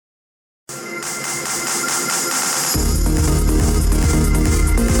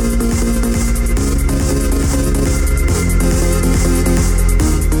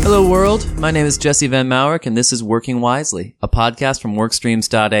world. My name is Jesse Van Maurik, and this is Working Wisely, a podcast from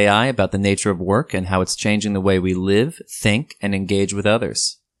Workstreams.ai about the nature of work and how it's changing the way we live, think, and engage with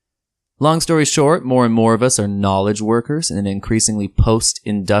others. Long story short, more and more of us are knowledge workers in an increasingly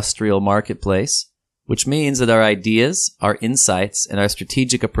post-industrial marketplace, which means that our ideas, our insights, and our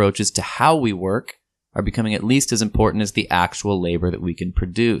strategic approaches to how we work are becoming at least as important as the actual labor that we can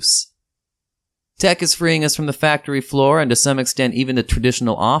produce. Tech is freeing us from the factory floor and to some extent even the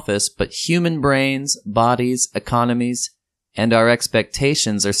traditional office, but human brains, bodies, economies, and our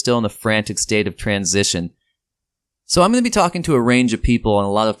expectations are still in a frantic state of transition. So I'm going to be talking to a range of people on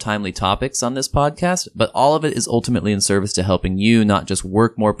a lot of timely topics on this podcast, but all of it is ultimately in service to helping you not just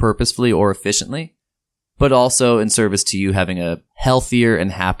work more purposefully or efficiently, but also in service to you having a healthier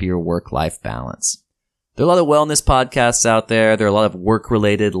and happier work-life balance. There are a lot of wellness podcasts out there. There are a lot of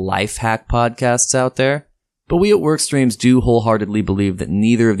work-related life hack podcasts out there. But we at Workstreams do wholeheartedly believe that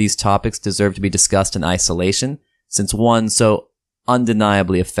neither of these topics deserve to be discussed in isolation, since one so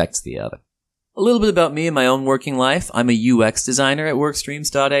undeniably affects the other. A little bit about me and my own working life. I'm a UX designer at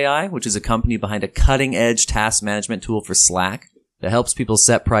Workstreams.ai, which is a company behind a cutting-edge task management tool for Slack that helps people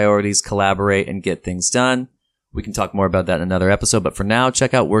set priorities, collaborate, and get things done. We can talk more about that in another episode, but for now,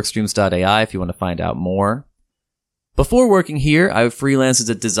 check out Workstreams.ai if you want to find out more. Before working here, I freelanced as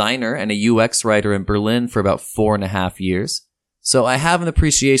a designer and a UX writer in Berlin for about 4.5 years. So I have an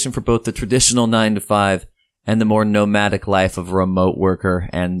appreciation for both the traditional 9-to-5 and the more nomadic life of a remote worker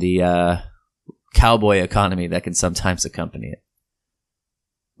and the cowboy economy that can sometimes accompany it.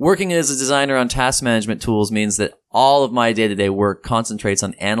 Working as a designer on task management tools means that all of my day-to-day work concentrates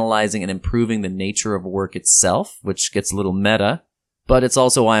on analyzing and improving the nature of work itself, which gets a little meta, but it's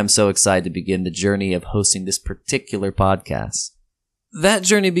also why I'm so excited to begin the journey of hosting this particular podcast. That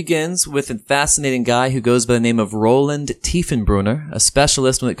journey begins with a fascinating guy who goes by the name of Roland Tiefenbrunner, a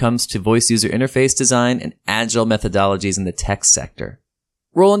specialist when it comes to voice user interface design and agile methodologies in the tech sector.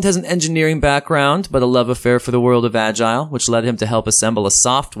 Roland has an engineering background, but a love affair for the world of Agile, which led him to help assemble a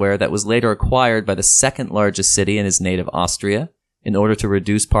software that was later acquired by the second largest city in his native Austria in order to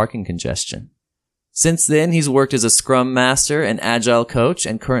reduce parking congestion. Since then, he's worked as a Scrum Master and Agile coach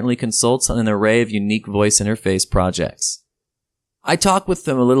and currently consults on an array of unique voice interface projects. I talk with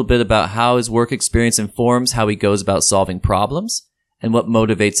him a little bit about how his work experience informs how he goes about solving problems and what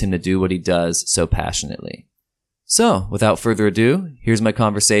motivates him to do what he does so passionately. So, without further ado, here's my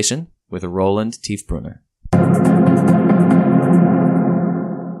conversation with Roland Tiefenbrunner.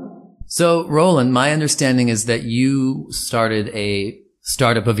 So, Roland, my understanding is that you started a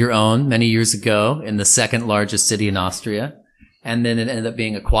startup of your own many years ago in the second largest city in Austria, and then it ended up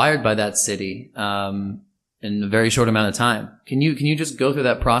being acquired by that city in a very short amount of time. Can you just go through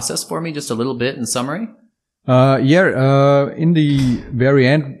that process for me, just a little bit in summary? In the very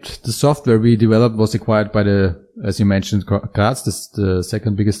end, the software we developed was acquired by as you mentioned, Graz, the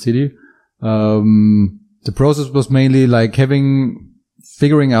second biggest city. The process was mainly like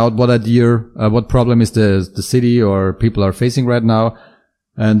figuring out what problem is the city or people are facing right now,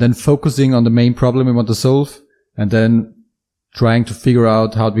 and then focusing on the main problem we want to solve, and then trying to figure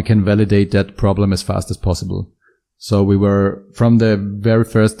out how we can validate that problem as fast as possible. So we were, from the very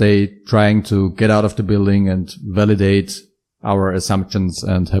first day, trying to get out of the building and validate our assumptions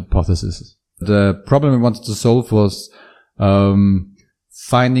and hypotheses. The problem we wanted to solve was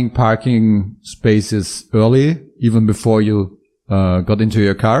finding parking spaces early, even before you got into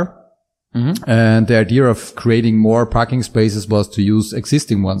your car. Mm-hmm. And the idea of creating more parking spaces was to use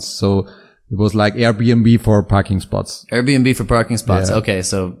existing ones. So it was like Airbnb for parking spots. Airbnb for parking spots. Yeah. Okay,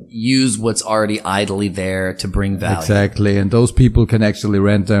 so use what's already idly there to bring value. Exactly. And those people can actually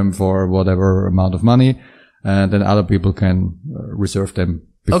rent them for whatever amount of money. And then other people can reserve them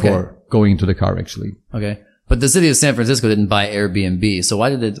before going into the car, actually. Okay. But the city of San Francisco didn't buy Airbnb. So why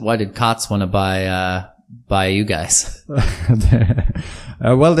did COTS want to buy you guys?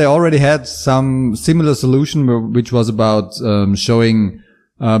 Well, they already had some similar solution, which was about showing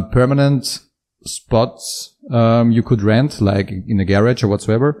permanent spots you could rent, like in a garage or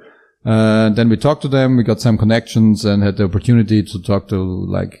whatsoever. Then we talked to them, we got some connections and had the opportunity to talk to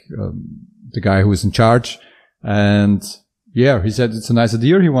the guy who is in charge. And yeah, he said it's a nice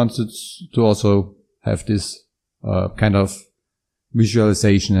idea. He wanted to also have this kind of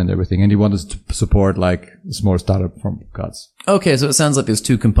visualization and everything. And he wanted to support like a small startup from COTS. Okay, so it sounds like there's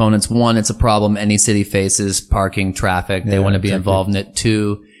two components. One, it's a problem any city faces, parking, traffic. They want to be involved in it.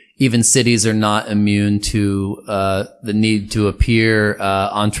 Two, even cities are not immune to the need to appear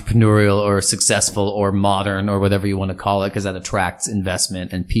entrepreneurial or successful or modern or whatever you want to call it, because that attracts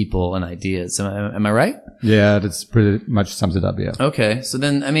investment and people and ideas. Am I right? Yeah, that's pretty much sums it up. Yeah. Okay. So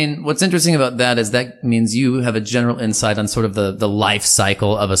then, I mean, what's interesting about that is that means you have a general insight on sort of the life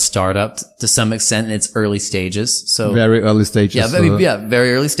cycle of a startup to some extent in its early stages. So very early stages. Yeah,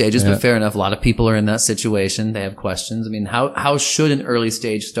 very early stages, but fair enough. A lot of people are in that situation. They have questions. I mean, how should an early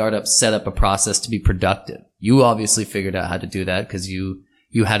stage startup set up a process to be productive? You obviously figured out how to do that because you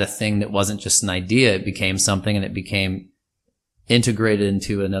had a thing that wasn't just an idea. It became something, and it became integrated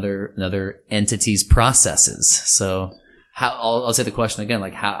into another entity's processes. So I'll say the question again,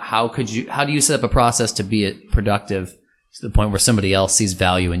 like how do you set up a process to be productive to the point where somebody else sees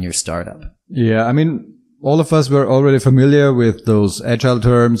value in your startup? Yeah, I mean, all of us were already familiar with those agile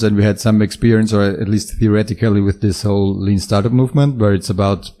terms, and we had some experience, or at least theoretically, with this whole lean startup movement, where it's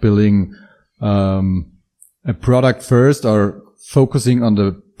about building a product first, or focusing on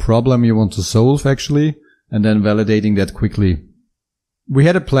the problem you want to solve actually, and then validating that quickly. We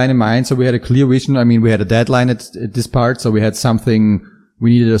had a plan in mind, so we had a clear vision. I mean, we had a deadline at this part, so we had something,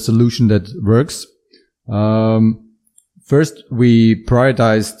 we needed a solution that works. First, we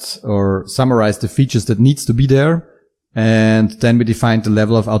prioritized or summarized the features that needs to be there. And then we defined the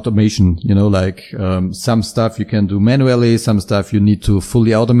level of automation, some stuff you can do manually, some stuff you need to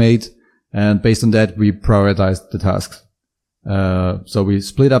fully automate. And based on that, we prioritized the tasks. So we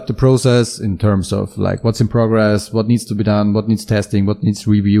split up the process in terms of like what's in progress, what needs to be done, what needs testing, what needs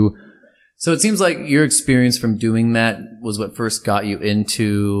review. So it seems like your experience from doing that was what first got you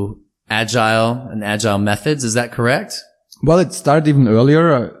into agile and agile methods. Is that correct? Well, it started even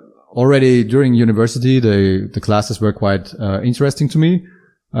earlier. Already during university, the classes were quite interesting to me.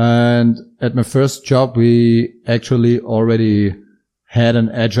 And at my first job, we actually already had an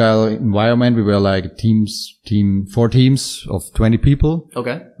agile environment. We were like four teams of 20 people.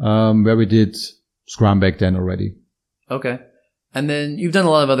 Okay. Where we did Scrum back then already. Okay. And then you've done a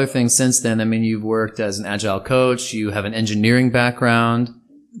lot of other things since then. I mean, you've worked as an agile coach. You have an engineering background.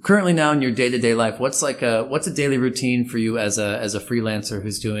 Currently now in your day-to-day life, what's a daily routine for you as a freelancer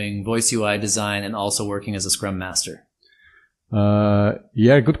who's doing voice UI design and also working as a Scrum Master?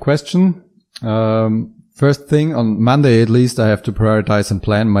 Yeah, good question. First thing, on Monday at least, I have to prioritize and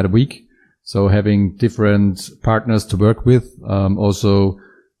plan my week. So having different partners to work with also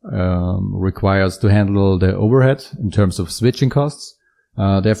requires to handle the overhead in terms of switching costs.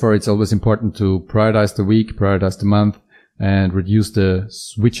 Therefore, it's always important to prioritize the week, prioritize the month, and reduce the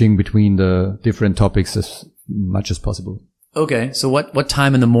switching between the different topics as much as possible. Okay, so what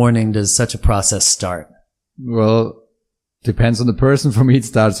time in the morning does such a process start? Well, depends on the person. For me, it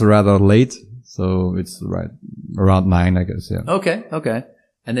starts rather late. So it's right around 9, I guess. Yeah. Okay.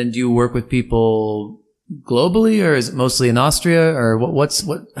 And then do you work with people globally, or is it mostly in Austria, or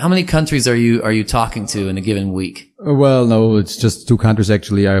how many countries are you talking to in a given week? Well, no, it's just 2 countries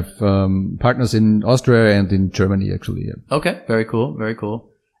actually. I have partners in Austria and in Germany actually. Yeah. Okay. Very cool.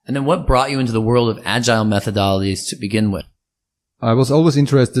 And then what brought you into the world of agile methodologies to begin with? I was always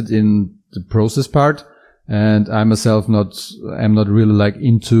interested in the process part. And I myself am not really like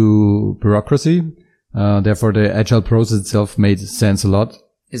into bureaucracy. Therefore the agile process itself made sense a lot.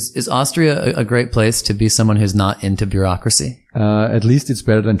 Is Austria a great place to be someone who's not into bureaucracy? At least it's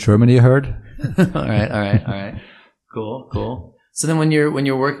better than Germany, I heard. All right. Cool. So then when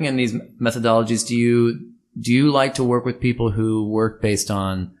you're working in these methodologies, do you like to work with people who work based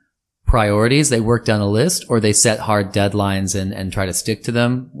on priorities? They work down a list, or they set hard deadlines and try to stick to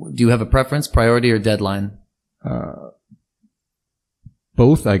them? Do you have a preference, priority or deadline?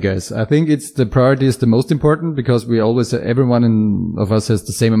 Both, I guess. I think it's the priority is the most important, because everyone of us has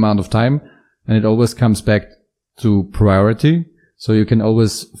the same amount of time, and it always comes back to priority. So you can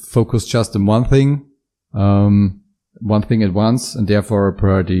always focus just on one thing at once, and therefore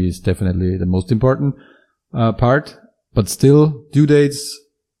priority is definitely the most important part. But still, due dates,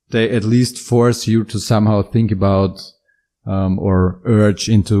 they at least force you to somehow think about or urge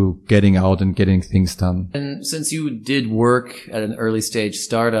into getting out and getting things done. And since you did work at an early stage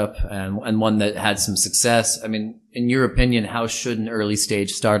startup and one that had some success, I mean, in your opinion, how should an early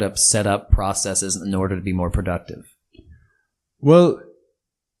stage startup set up processes in order to be more productive? Well,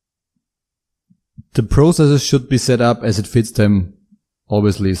 the processes should be set up as it fits them,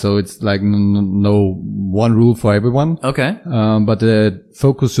 obviously. So it's like no one rule for everyone. Okay. But the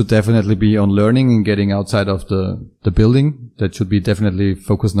focus should definitely be on learning and getting outside of the building. That should be definitely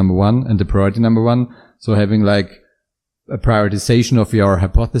focus number 1 and the priority number 1. So having like a prioritization of your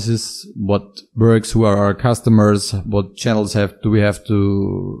hypothesis, what works, who are our customers, what channels do we have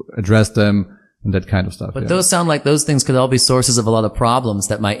to address them, and that kind of stuff. But those sound like those things could all be sources of a lot of problems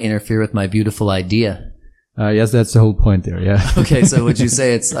that might interfere with my beautiful idea. Yes, that's the whole point there. Yeah. Okay. So would you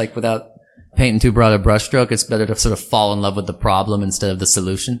say it's like, without painting too broad a brushstroke, it's better to sort of fall in love with the problem instead of the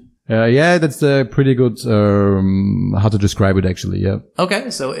solution? Yeah, that's a pretty good, how to describe it actually. Yeah. Okay.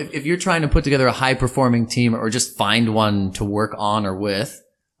 So if you're trying to put together a high performing team or just find one to work on or with,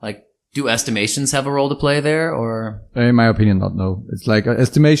 like, do estimations have a role to play there, or? In my opinion, not, no. It's like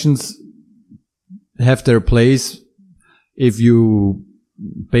estimations have their place if you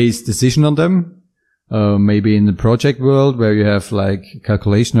base decision on them. Maybe in the project world where you have like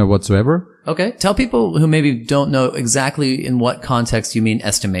calculation or whatsoever. Okay. Tell people who maybe don't know exactly in what context you mean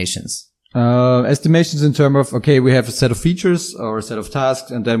estimations. Estimations in terms of, okay, we have a set of features or a set of tasks,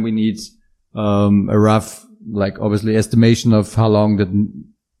 and then we need, a rough, like obviously estimation of how long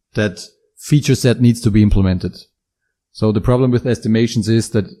that feature set needs to be implemented. So the problem with estimations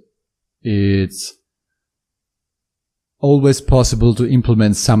is that it's always possible to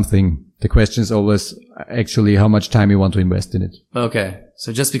implement something. The question is always actually how much time you want to invest in it. Okay.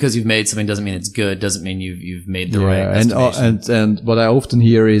 So just because you've made something doesn't mean it's good, doesn't mean you've made the right estimation. And what I often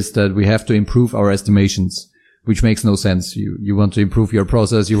hear is that we have to improve our estimations, which makes no sense. You want to improve your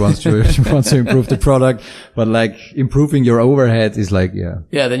process, you want to improve the product, but like improving your overhead is like, yeah.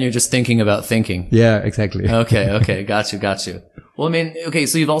 Yeah, then you're just thinking about thinking. Yeah, exactly. Okay. Got you. Well, I mean, okay,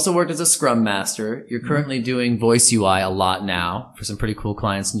 so you've also worked as a Scrum Master. You're currently doing Voice UI a lot now for some pretty cool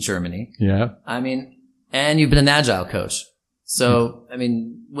clients in Germany. Yeah. I mean, and you've been an Agile coach. So, I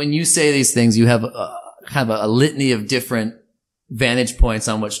mean, when you say these things, you have a litany of different vantage points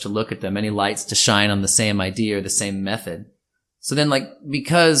on which to look at them, many lights to shine on the same idea or the same method. So then, like,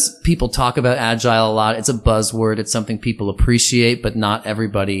 because people talk about Agile a lot, it's a buzzword. It's something people appreciate, but not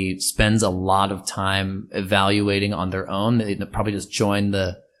everybody spends a lot of time evaluating on their own. They probably just join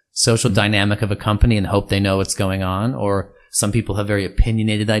the social dynamic of a company and hope they know what's going on. Or some people have very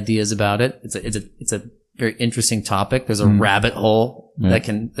opinionated ideas about it. It's a very interesting topic. There's a rabbit hole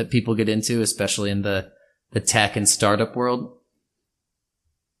that people get into, especially in the tech and startup world.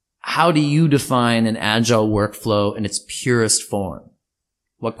 How do you define an Agile workflow in its purest form?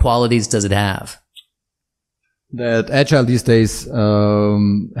 What qualities does it have? That Agile these days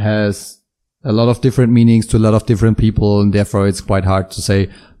has a lot of different meanings to a lot of different people, and therefore it's quite hard to say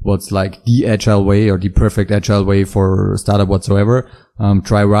what's like the Agile way or the perfect Agile way for a startup whatsoever.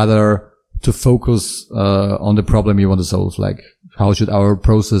 Try rather to focus on the problem you want to solve. Like, how should our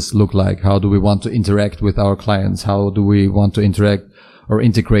process look like? How do we want to interact with our clients? How do we want to interact or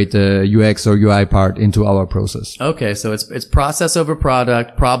integrate the UX or UI part into our process? Okay, so it's process over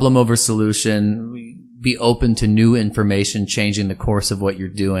product, problem over solution. Be open to new information, changing the course of what you're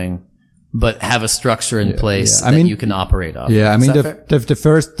doing, but have a structure in place that you can operate off. Yeah, I mean,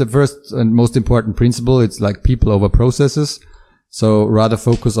 the first and most important principle, it's like people over processes. So rather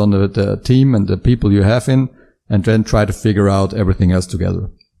focus on the team and the people you have in, and then try to figure out everything else together.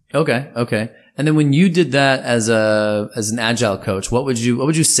 Okay. And then when you did that as an Agile coach, what would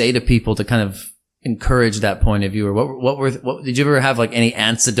you say to people to kind of encourage that point of view? Or what did you ever have like any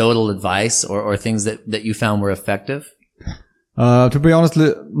anecdotal advice or things that you found were effective? To be honest,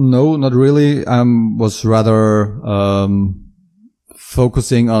 no, not really. Was rather,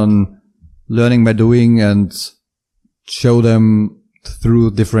 focusing on learning by doing and show them through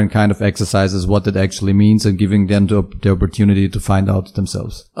different kind of exercises what that actually means and giving them the opportunity to find out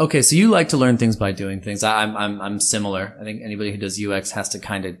themselves. Okay, so you like to learn things by doing things. I'm similar. I think anybody who does UX has to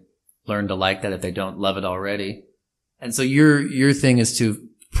kind of learn to like that if they don't love it already. And so your thing is to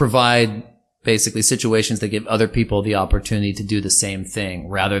provide basically situations that give other people the opportunity to do the same thing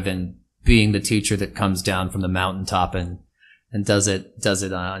rather than being the teacher that comes down from the mountaintop and does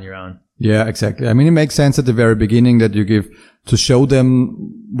it on your own. Yeah, exactly. I mean, it makes sense at the very beginning that you give to show them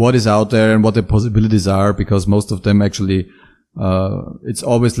what is out there and what the possibilities are, because most of them actually, it's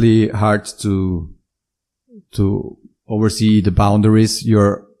obviously hard to oversee the boundaries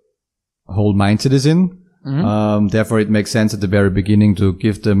your whole mindset is in. Mm-hmm. Therefore it makes sense at the very beginning to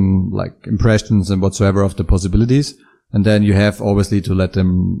give them like impressions and whatsoever of the possibilities. And then you have obviously to let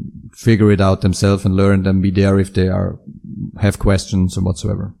them figure it out themselves and learn and be there if they have questions or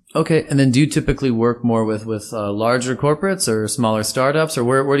whatsoever. Okay. And then do you typically work more with larger corporates or smaller startups, or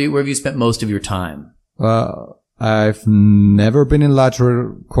where have you spent most of your time? I've never been in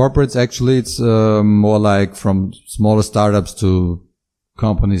larger corporates. Actually, it's more like from smaller startups to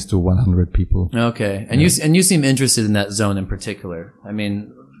companies to 100 people. Okay. And you seem interested in that zone in particular. I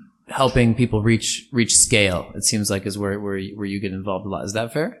mean, helping people reach scale. It seems like is where you get involved a lot. Is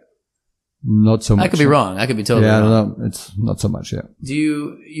that fair? Not so much. I could be wrong. I could be totally wrong. No, it's not so much. Yeah. Do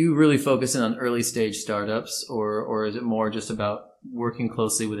you really focus in on early stage startups, or is it more just about working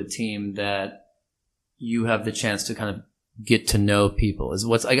closely with a team that you have the chance to kind of get to know people?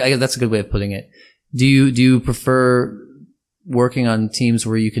 I guess that's a good way of putting it. Do you prefer working on teams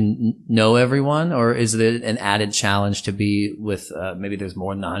where you can know everyone, or is it an added challenge to be with maybe there's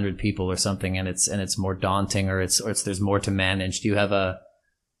more than 100 people or something, and it's more daunting, or there's more to manage? Do you have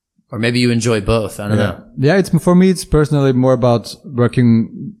or maybe you enjoy both? I don't know. Yeah, for me, it's personally more about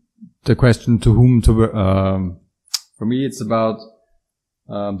working the question to whom to work. For me, it's about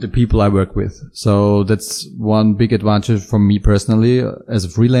the people I work with. So that's one big advantage for me personally as a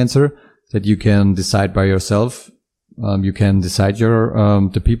freelancer, that you can decide by yourself. You can decide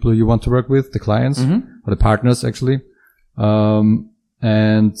the people you want to work with, the clients or the partners actually.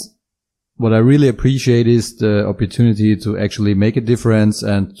 And what I really appreciate is the opportunity to actually make a difference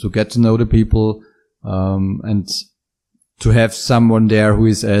and to get to know the people, and to have someone there who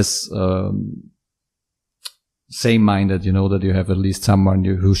is as, same-minded, that you have at least someone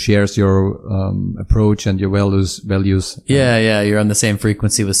who shares your, approach and your values. Yeah. You're on the same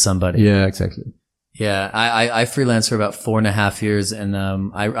frequency with somebody. Yeah, exactly. Yeah. I freelanced for about 4.5 years, and,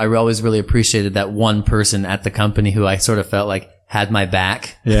 I always really appreciated that one person at the company who I sort of felt like had my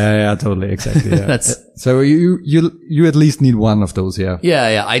back. Yeah, totally. Exactly. Yeah. So you at least need one of those. Yeah.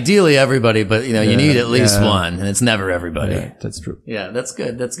 Yeah. Ideally everybody, but you need at least one, and it's never everybody. Yeah, that's true. Yeah, that's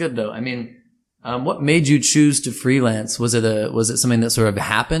good. That's good though. I mean, what made you choose to freelance? Was it something that sort of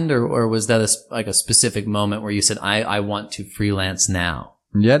happened, or was that a specific moment where you said, I want to freelance now?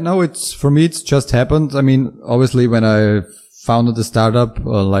 Yeah, no, for me, it's just happened. I mean, obviously when I founded the startup,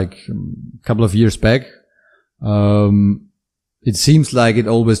 like a couple of years back, it seems like it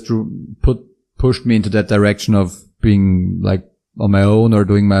always pushed me into that direction of being like on my own or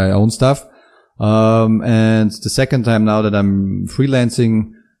doing my own stuff. And the second time now that I'm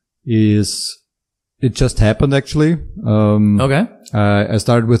freelancing it just happened actually. Okay. I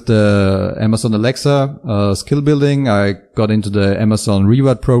started with the Amazon Alexa, skill building. I got into the Amazon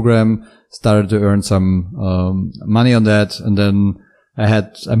reward program, started to earn some, money on that. And then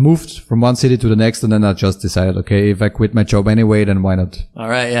I moved from one city to the next, and then I just decided, okay, if I quit my job anyway, then why not? All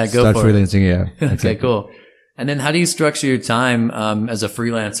right. Yeah. Go start for freelancing. It. Yeah. Okay. Exactly. Cool. And then how do you structure your time, as a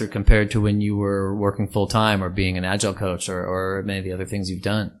freelancer compared to when you were working full time or being an agile coach or many of the other things you've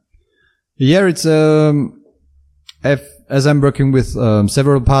done? Yeah, it's, as I'm working with,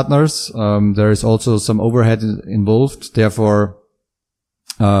 several partners, there is also some overhead involved. Therefore,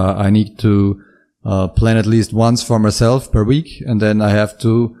 I need to, plan at least once for myself per week. And then I have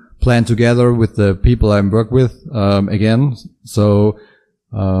to plan together with the people I work with, again. So,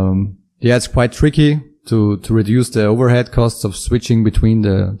 yeah, it's quite tricky to reduce the overhead costs of switching between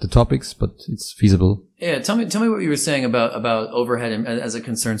the topics, but it's feasible. Yeah. Tell me what you were saying about overhead as it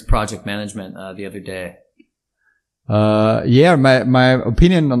concerns project management, the other day. Yeah, my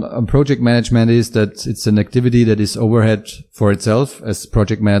opinion on project management is that it's an activity that is overhead for itself, as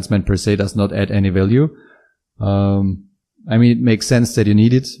project management per se does not add any value. I mean, it makes sense that you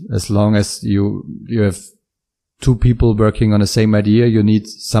need it as long as you have two people working on the same idea. You need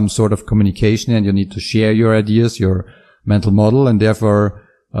some sort of communication, and you need to share your ideas, your mental model, and therefore,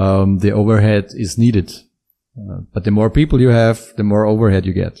 the overhead is needed. But the more people you have, the more overhead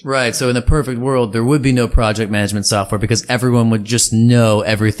you get. Right. So in the perfect world, there would be no project management software because everyone would just know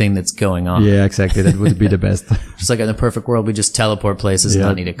everything that's going on. Yeah, exactly. That would be the best. Just like in the perfect world, we just teleport places and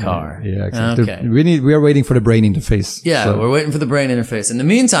not need a car. Yeah, exactly. Okay. We are waiting for the brain interface. Yeah, so. We're waiting for the brain interface. In the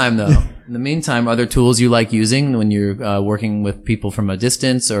meantime, though, are there tools you like using when you're working with people from a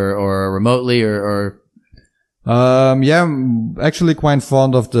distance or remotely or yeah, I'm actually quite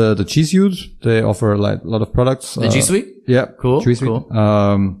fond of the G Suite. They offer like a lot of products. The G Suite? Yeah. Cool. G Suite.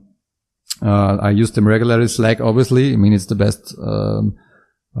 Cool. I use them regularly. Slack, obviously. I mean, it's the best,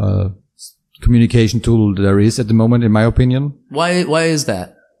 communication tool there is at the moment, in my opinion. Why is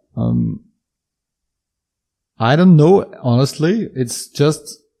that? I don't know, honestly. It's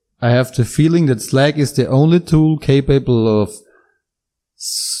just, I have the feeling that Slack is the only tool capable of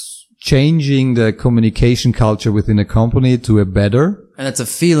changing the communication culture within a company to a better. And it's a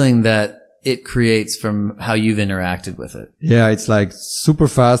feeling that it creates from how you've interacted with it. Yeah, it's like super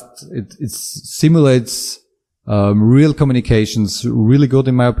fast. It simulates real communications really good,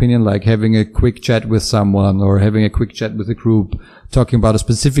 in my opinion, like having a quick chat with someone or having a quick chat with a group, talking about a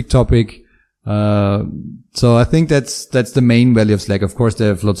specific topic. So I think that's the main value of Slack. Of course, they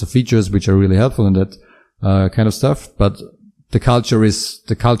have lots of features which are really helpful in that kind of stuff, but the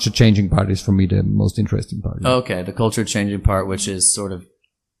culture changing part is for me the most interesting part. Okay. The culture changing part, which is sort of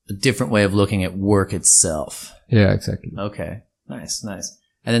a different way of looking at work itself. Yeah, exactly. Okay. Nice.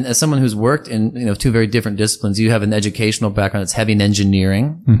 And then as someone who's worked in, two very different disciplines, you have an educational background that's heavy in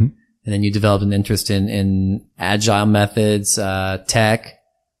engineering. Mm-hmm. And then you developed an interest in agile methods, tech.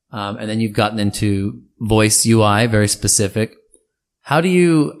 And then you've gotten into voice UI, very specific.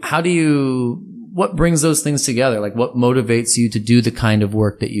 What brings those things together? Like what motivates you to do the kind of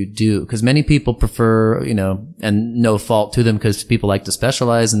work that you do? Because many people prefer, and no fault to them because people like to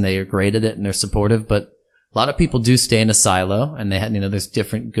specialize and they are great at it and they're supportive, but a lot of people do stay in a silo and they had, there's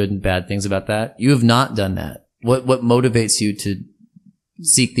different good and bad things about that. You have not done that. What motivates you to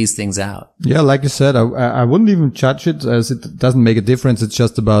seek these things out? Yeah, like you said, I wouldn't even judge it as it doesn't make a difference. It's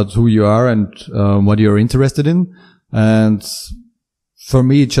just about who you are and what you're interested in. And for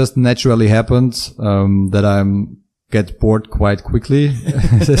me, it just naturally happened that I get bored quite quickly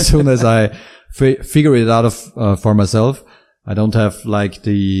as soon as I figure it out for myself. I don't have like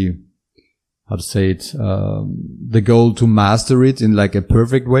the goal to master it in like a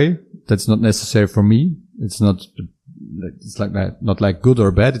perfect way. That's not necessary for me. It's not like good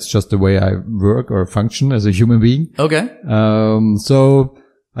or bad. It's just the way I work or function as a human being. Okay. So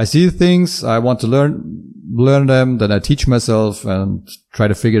I see things, I want to learn them, then I teach myself and try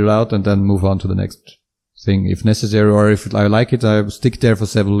to figure it out and then move on to the next thing if necessary. Or if I like it, I stick there for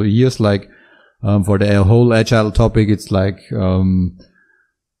several years. Like, for the whole agile topic, it's like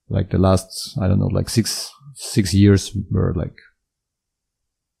the last, I don't know, like six years were like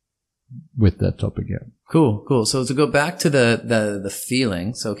with that topic. Yeah. Cool. So to go back to the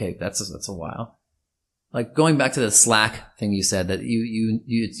feelings, okay, that's a while. Like going back to the Slack thing you said that you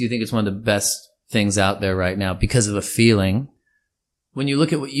think it's one of the best things out there right now because of a feeling. When you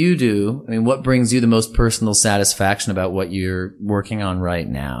look at what you do, I mean, what brings you the most personal satisfaction about what you're working on right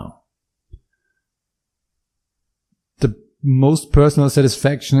now? The most personal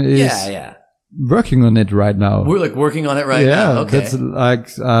satisfaction is working on it right now. We're like working on it right now. Okay. That's like,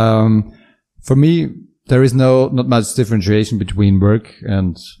 for me, there is not much differentiation between work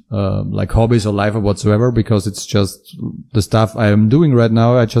and, like hobbies or life or whatsoever, because it's just the stuff I am doing right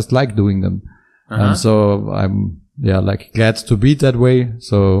now. I just like doing them. And so I'm, like glad to be that way.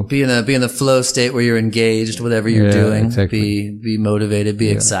 So be in the flow state where you're engaged, whatever you're doing. Exactly. Be motivated, be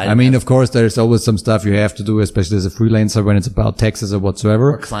excited. I mean, of course, there's always some stuff you have to do, especially as a freelancer when it's about taxes or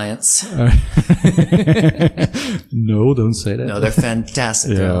whatsoever. Or clients. No, don't say that. No, they're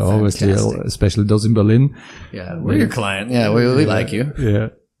fantastic. Yeah, obviously, especially those in Berlin. Yeah, we're your client. Yeah, we like you. Yeah.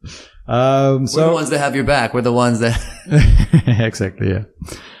 We're the ones that have your back. We're the ones that. Exactly. Yeah.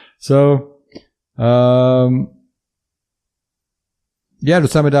 So, to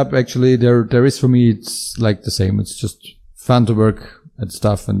sum it up, actually, there is for me, it's like the same. It's just fun to work at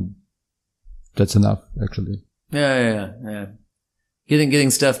stuff and that's enough, actually. Yeah. Getting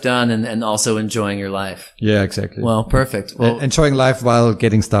stuff done and also enjoying your life. Yeah, exactly. Well, perfect. Well, enjoying life while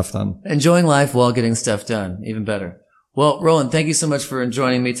getting stuff done. Enjoying life while getting stuff done. Even better. Well, Roland, thank you so much for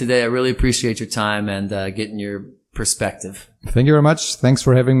joining me today. I really appreciate your time and getting your perspective. Thank you very much. Thanks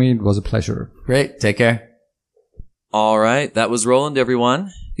for having me. It was a pleasure. Great. Take care. All right. That was Roland, everyone.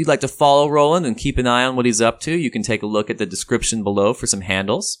 If you'd like to follow Roland and keep an eye on what he's up to, you can take a look at the description below for some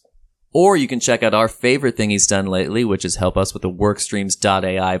handles. Or you can check out our favorite thing he's done lately, which is help us with the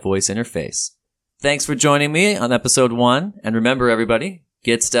WorkStreams.ai voice interface. Thanks for joining me on episode 1. And remember, everybody,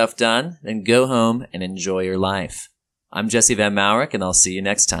 get stuff done, then go home and enjoy your life. I'm Jesse Van Maurik, and I'll see you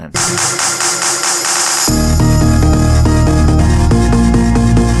next time.